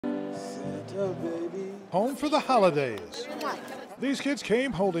Santa, baby. Home for the holidays. These kids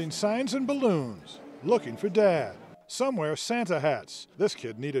came holding signs and balloons, looking for Dad. Some wear Santa hats. This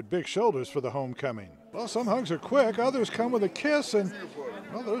kid needed big shoulders for the homecoming. Well, some hugs are quick, others come with a kiss, and,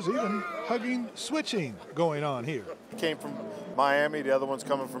 well, there's even hugging, switching going on here. Came from Miami, the other one's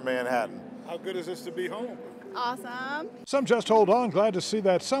coming from Manhattan. How good is this to be home? Awesome. Some just hold on, glad to see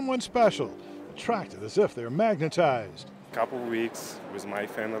that someone special, attracted as if they're magnetized. Couple weeks with my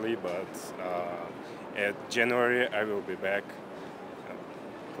family, but at January I will be back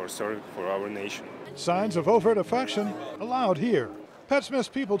for serving for our nation. Signs of overt affection allowed here. Pets miss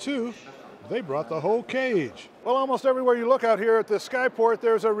people too. They brought the whole cage. Well, almost everywhere you look out here at the Skyport,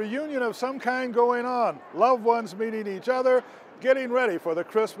 there's a reunion of some kind going on. Loved ones meeting each other, getting ready for the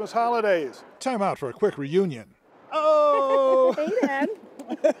Christmas holidays. Time out for a quick reunion. Oh! Hey, Dad.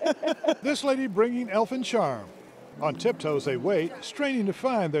 This lady bringing elfin charm. On tiptoes they wait, straining to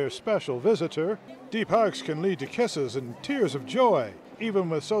find their special visitor. Deep hugs can lead to kisses and tears of joy. Even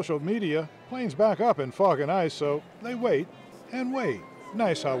with social media, planes back up in fog and ice, so they wait and wait.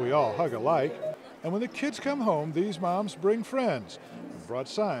 Nice how we all hug alike. And when the kids come home, these moms bring friends and brought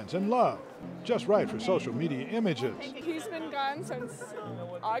signs and love. Just right for social media images. He's been gone since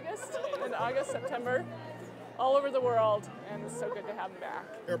August, September, all over the world, and it's so good to have him back.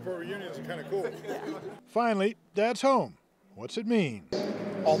 Airport reunions are kind of cool. Yeah. Finally, Dad's home. What's it mean?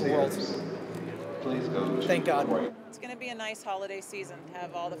 All the world. Thank God. It's going to be a nice holiday season,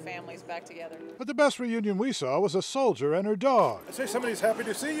 have all the families back together. But the best reunion we saw was a soldier and her dog. I say somebody's happy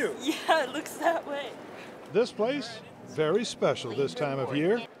to see you. Yeah, it looks that way. This place, very special this time of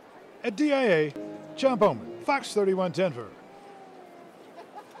year. At DIA, John Bowman, Fox 31 Denver.